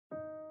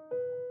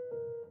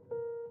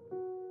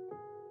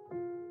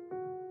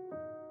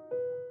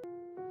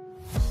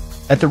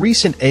At the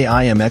recent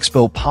AIM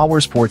Expo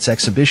Powersports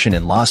exhibition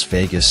in Las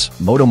Vegas,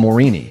 Moto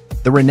Morini,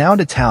 the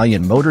renowned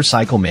Italian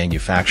motorcycle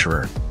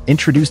manufacturer,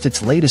 introduced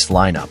its latest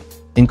lineup,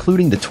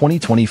 including the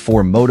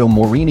 2024 Moto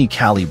Morini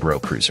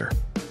Calibro cruiser.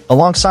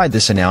 Alongside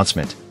this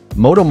announcement,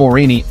 Moto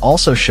Morini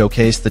also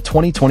showcased the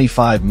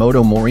 2025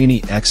 Moto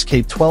Morini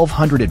Escape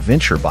 1200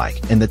 adventure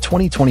bike and the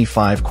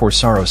 2025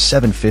 Corsaro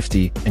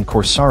 750 and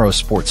Corsaro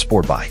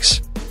Sport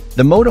bikes.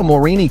 The Moto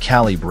Morini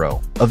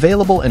Calibro,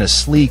 available in a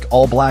sleek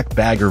all-black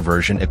bagger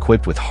version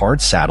equipped with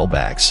hard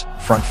saddlebags,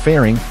 front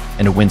fairing,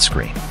 and a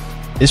windscreen,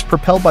 is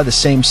propelled by the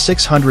same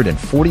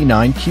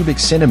 649 cubic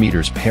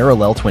centimeters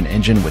parallel twin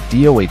engine with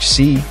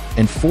DOHC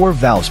and 4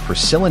 valves per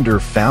cylinder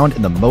found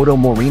in the Moto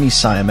Morini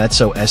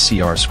Siamezzo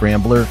SCR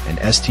Scrambler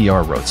and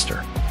STR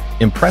Roadster.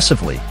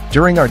 Impressively,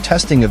 during our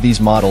testing of these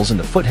models in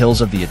the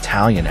foothills of the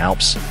Italian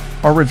Alps,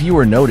 our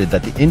reviewer noted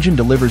that the engine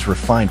delivers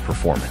refined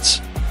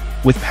performance,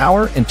 with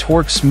power and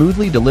torque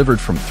smoothly delivered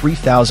from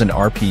 3,000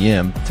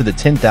 RPM to the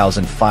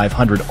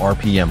 10,500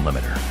 RPM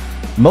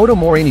limiter. Moto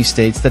Morini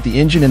states that the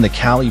engine in the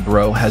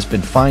Calibro has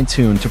been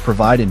fine-tuned to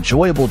provide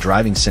enjoyable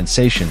driving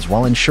sensations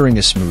while ensuring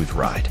a smooth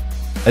ride.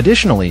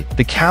 Additionally,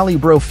 the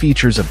Calibro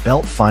features a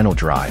belt final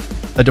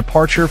drive, a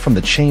departure from the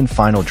chain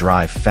final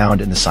drive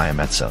found in the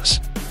Siamezzos.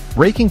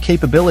 Braking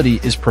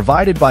capability is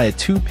provided by a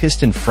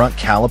 2-piston front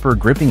caliper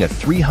gripping a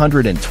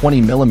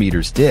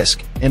 320mm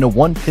disc and a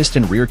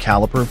 1-piston rear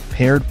caliper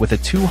paired with a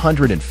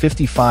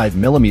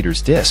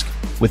 255mm disc,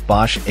 with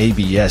Bosch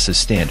ABS as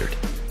standard.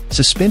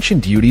 Suspension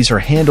duties are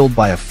handled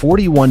by a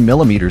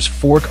 41mm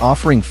fork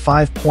offering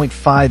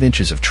 5.5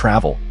 inches of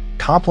travel,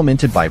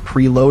 complemented by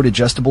preload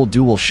adjustable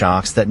dual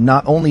shocks that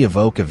not only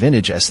evoke a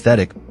vintage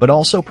aesthetic but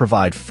also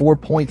provide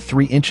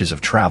 4.3 inches of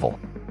travel.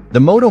 The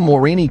Moto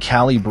Morini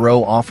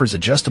Calibro offers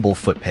adjustable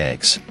foot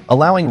pegs,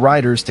 allowing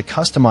riders to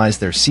customize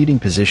their seating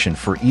position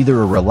for either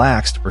a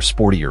relaxed or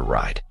sportier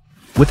ride.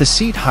 With a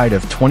seat height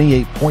of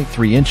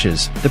 28.3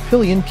 inches, the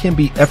pillion can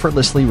be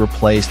effortlessly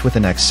replaced with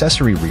an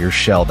accessory rear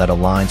shell that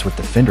aligns with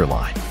the fender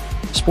line.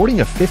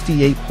 Sporting a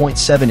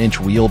 58.7-inch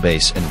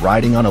wheelbase and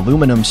riding on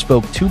aluminum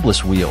spoke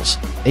tubeless wheels,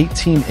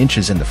 18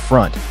 inches in the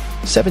front,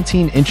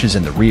 17 inches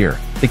in the rear,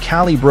 the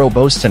Calibro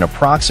boasts an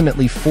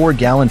approximately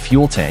 4-gallon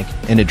fuel tank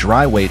and a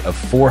dry weight of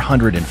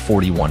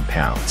 441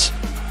 pounds.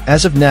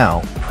 As of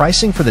now,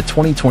 pricing for the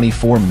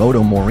 2024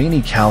 Moto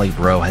Morini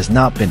Calibro has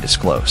not been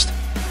disclosed.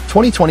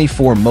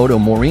 2024 Moto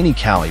Morini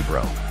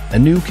Calibro, a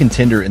new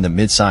contender in the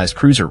mid-sized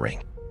cruiser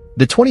ring.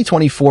 The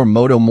 2024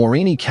 Moto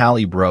Morini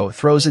Calibro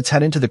throws its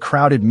head into the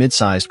crowded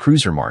mid-sized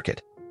cruiser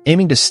market,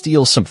 aiming to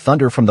steal some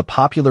thunder from the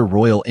popular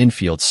Royal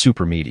Enfield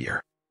Super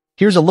Meteor.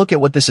 Here's a look at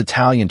what this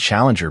Italian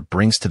challenger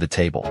brings to the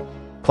table.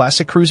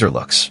 Classic cruiser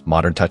looks,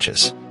 modern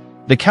touches.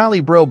 The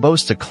Calibro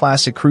boasts a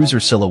classic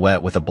cruiser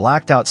silhouette with a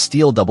blacked-out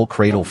steel double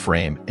cradle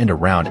frame and a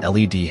round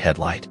LED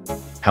headlight.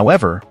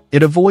 However,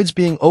 it avoids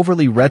being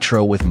overly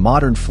retro with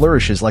modern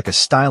flourishes like a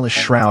stylish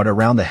shroud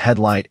around the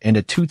headlight and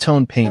a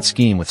two-tone paint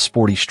scheme with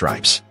sporty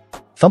stripes.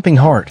 Thumping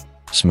heart,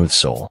 smooth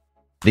soul.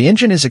 The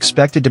engine is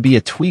expected to be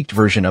a tweaked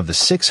version of the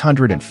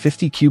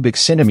 650 cubic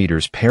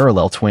centimeters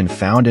parallel twin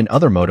found in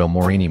other Moto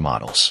Morini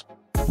models.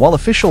 While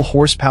official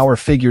horsepower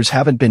figures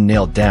haven't been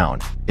nailed down,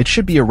 it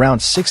should be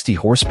around 60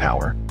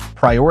 horsepower,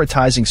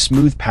 prioritizing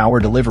smooth power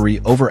delivery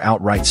over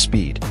outright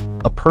speed,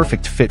 a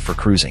perfect fit for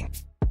cruising.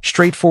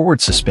 Straightforward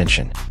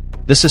suspension.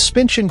 The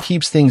suspension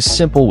keeps things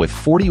simple with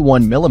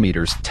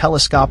 41mm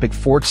telescopic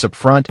forks up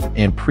front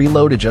and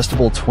preload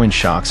adjustable twin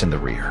shocks in the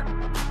rear.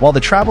 While the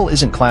travel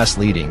isn't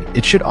class-leading,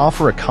 it should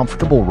offer a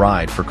comfortable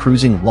ride for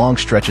cruising long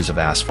stretches of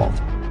asphalt.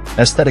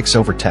 Aesthetics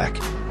over tech.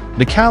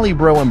 The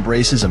Calibro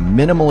embraces a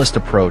minimalist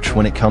approach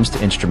when it comes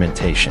to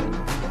instrumentation.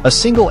 A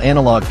single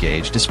analog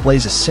gauge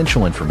displays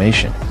essential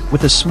information,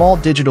 with a small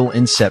digital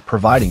inset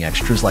providing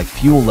extras like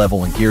fuel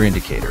level and gear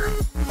indicator.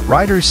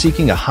 Riders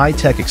seeking a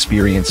high-tech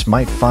experience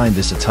might find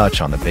this a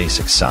touch on the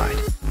basic side.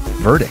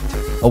 Verdict: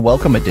 a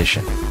welcome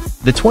addition.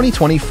 The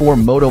 2024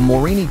 Moto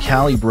Morini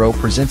Calibro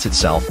presents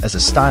itself as a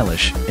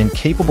stylish and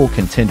capable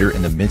contender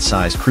in the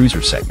mid-sized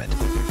cruiser segment.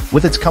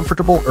 With its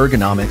comfortable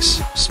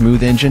ergonomics,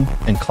 smooth engine,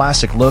 and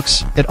classic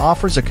looks, it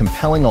offers a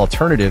compelling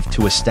alternative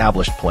to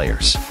established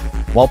players.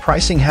 While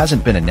pricing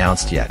hasn't been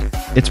announced yet,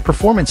 its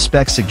performance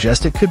specs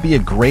suggest it could be a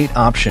great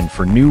option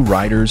for new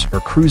riders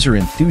or cruiser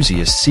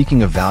enthusiasts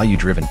seeking a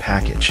value-driven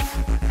package.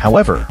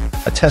 However,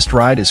 a test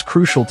ride is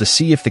crucial to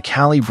see if the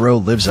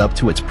Calibro lives up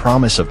to its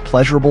promise of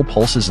pleasurable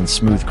pulses and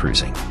smooth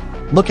cruising.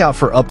 Look out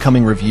for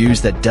upcoming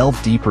reviews that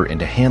delve deeper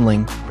into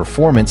handling,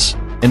 performance,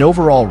 and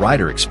overall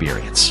rider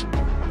experience.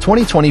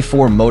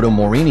 2024 Moto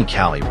Morini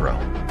Calibro,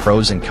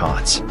 pros and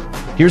cons.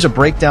 Here's a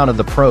breakdown of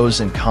the pros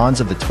and cons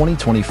of the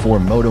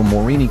 2024 Moto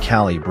Morini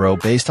Calibro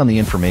based on the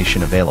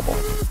information available.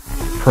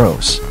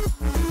 Pros.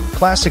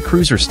 Classic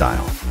cruiser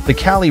style. The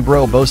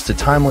Calibro boasts a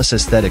timeless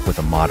aesthetic with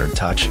a modern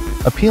touch,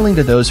 appealing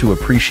to those who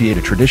appreciate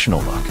a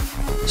traditional look.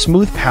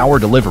 Smooth power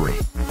delivery.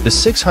 The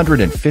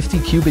 650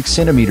 cubic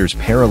centimeters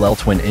parallel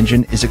twin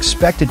engine is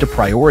expected to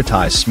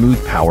prioritize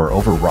smooth power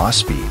over raw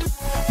speed,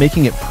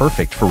 making it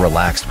perfect for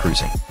relaxed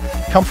cruising.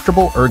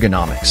 Comfortable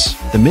ergonomics.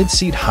 The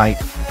mid-seat height,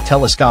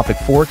 telescopic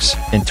forks,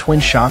 and twin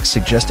shocks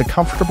suggest a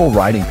comfortable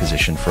riding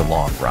position for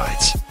long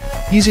rides.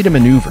 Easy to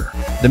maneuver.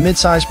 The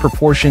mid-size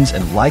proportions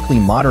and likely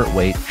moderate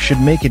weight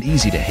should make it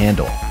easy to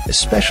handle,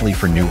 especially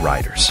for new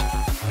riders.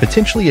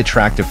 Potentially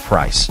attractive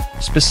price.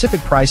 Specific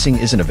pricing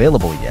isn't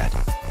available yet,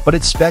 but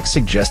its specs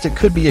suggest it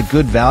could be a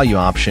good value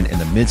option in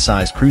the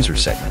mid-size cruiser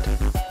segment.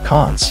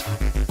 Cons.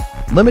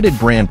 Limited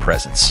brand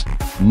presence.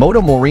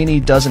 Moto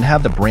Morini doesn't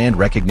have the brand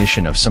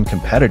recognition of some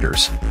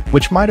competitors,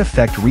 which might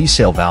affect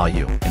resale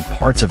value and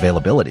parts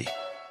availability.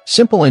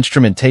 Simple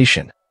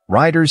instrumentation.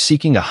 Riders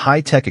seeking a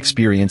high-tech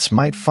experience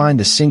might find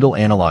the single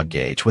analog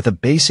gauge with a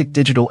basic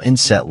digital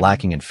inset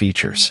lacking in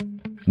features.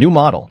 New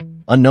model.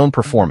 Unknown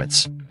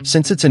performance.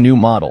 Since it's a new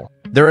model,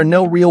 there are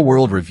no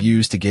real-world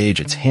reviews to gauge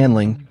its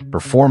handling,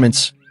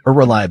 performance, or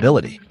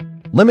reliability.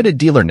 Limited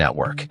dealer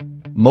network.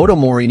 Moto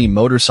Morini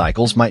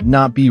motorcycles might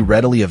not be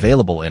readily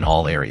available in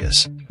all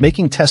areas,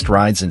 making test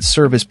rides and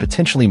service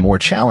potentially more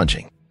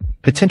challenging.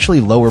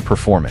 Potentially lower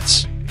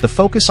performance. The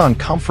focus on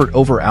comfort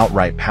over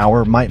outright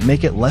power might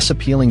make it less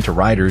appealing to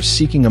riders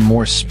seeking a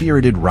more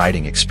spirited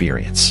riding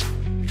experience.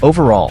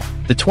 Overall,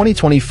 the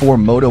 2024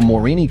 Moto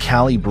Morini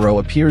Calibro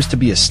appears to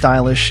be a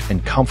stylish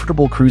and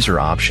comfortable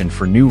cruiser option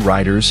for new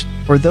riders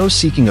or those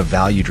seeking a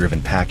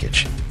value-driven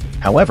package.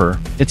 However,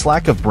 its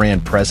lack of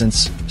brand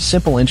presence,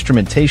 simple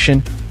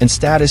instrumentation, and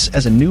status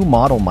as a new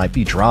model might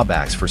be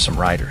drawbacks for some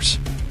riders.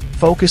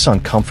 Focus on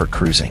comfort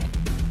cruising.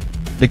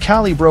 The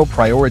Calibro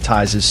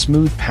prioritizes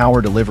smooth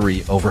power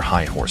delivery over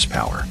high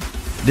horsepower.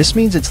 This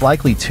means it's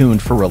likely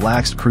tuned for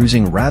relaxed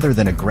cruising rather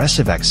than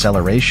aggressive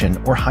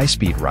acceleration or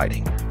high-speed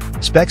riding.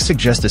 Specs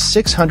suggest a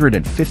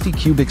 650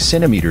 cubic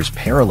centimeters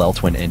parallel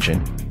twin engine,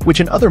 which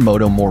in other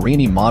Moto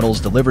Morini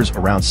models delivers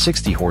around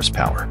 60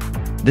 horsepower.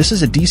 This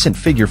is a decent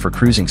figure for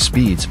cruising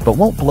speeds, but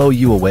won't blow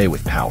you away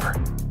with power.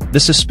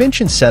 The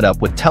suspension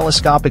setup with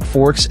telescopic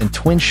forks and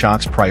twin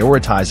shocks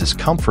prioritizes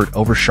comfort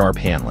over sharp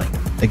handling,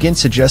 again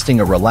suggesting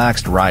a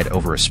relaxed ride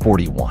over a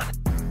sporty one.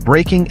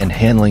 Braking and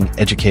handling,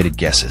 educated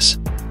guesses.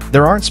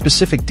 There aren't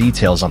specific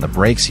details on the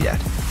brakes yet,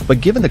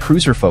 but given the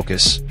cruiser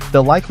focus,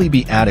 they'll likely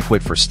be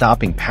adequate for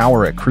stopping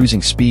power at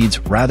cruising speeds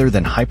rather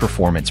than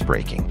high-performance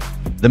braking.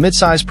 The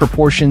mid-size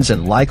proportions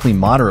and likely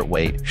moderate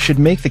weight should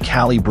make the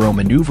Calibro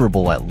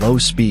maneuverable at low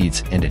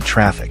speeds and in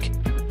traffic.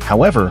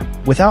 However,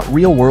 without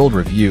real-world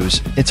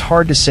reviews, it's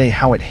hard to say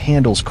how it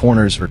handles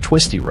corners or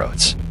twisty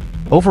roads.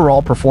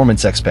 Overall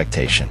performance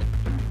expectation.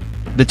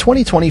 The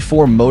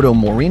 2024 Moto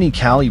Morini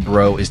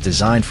Calibro is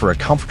designed for a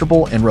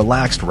comfortable and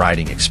relaxed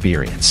riding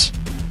experience.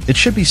 It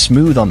should be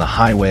smooth on the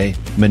highway,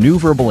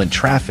 maneuverable in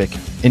traffic,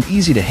 and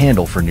easy to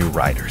handle for new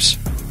riders.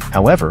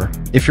 However,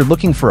 if you're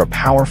looking for a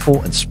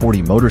powerful and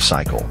sporty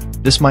motorcycle,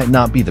 this might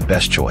not be the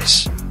best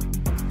choice.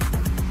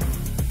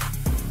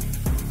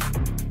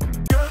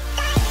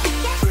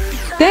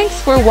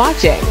 Thanks for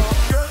watching.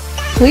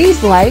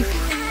 Please like,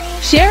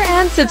 share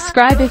and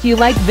subscribe if you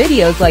like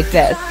videos like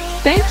this.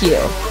 Thank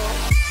you.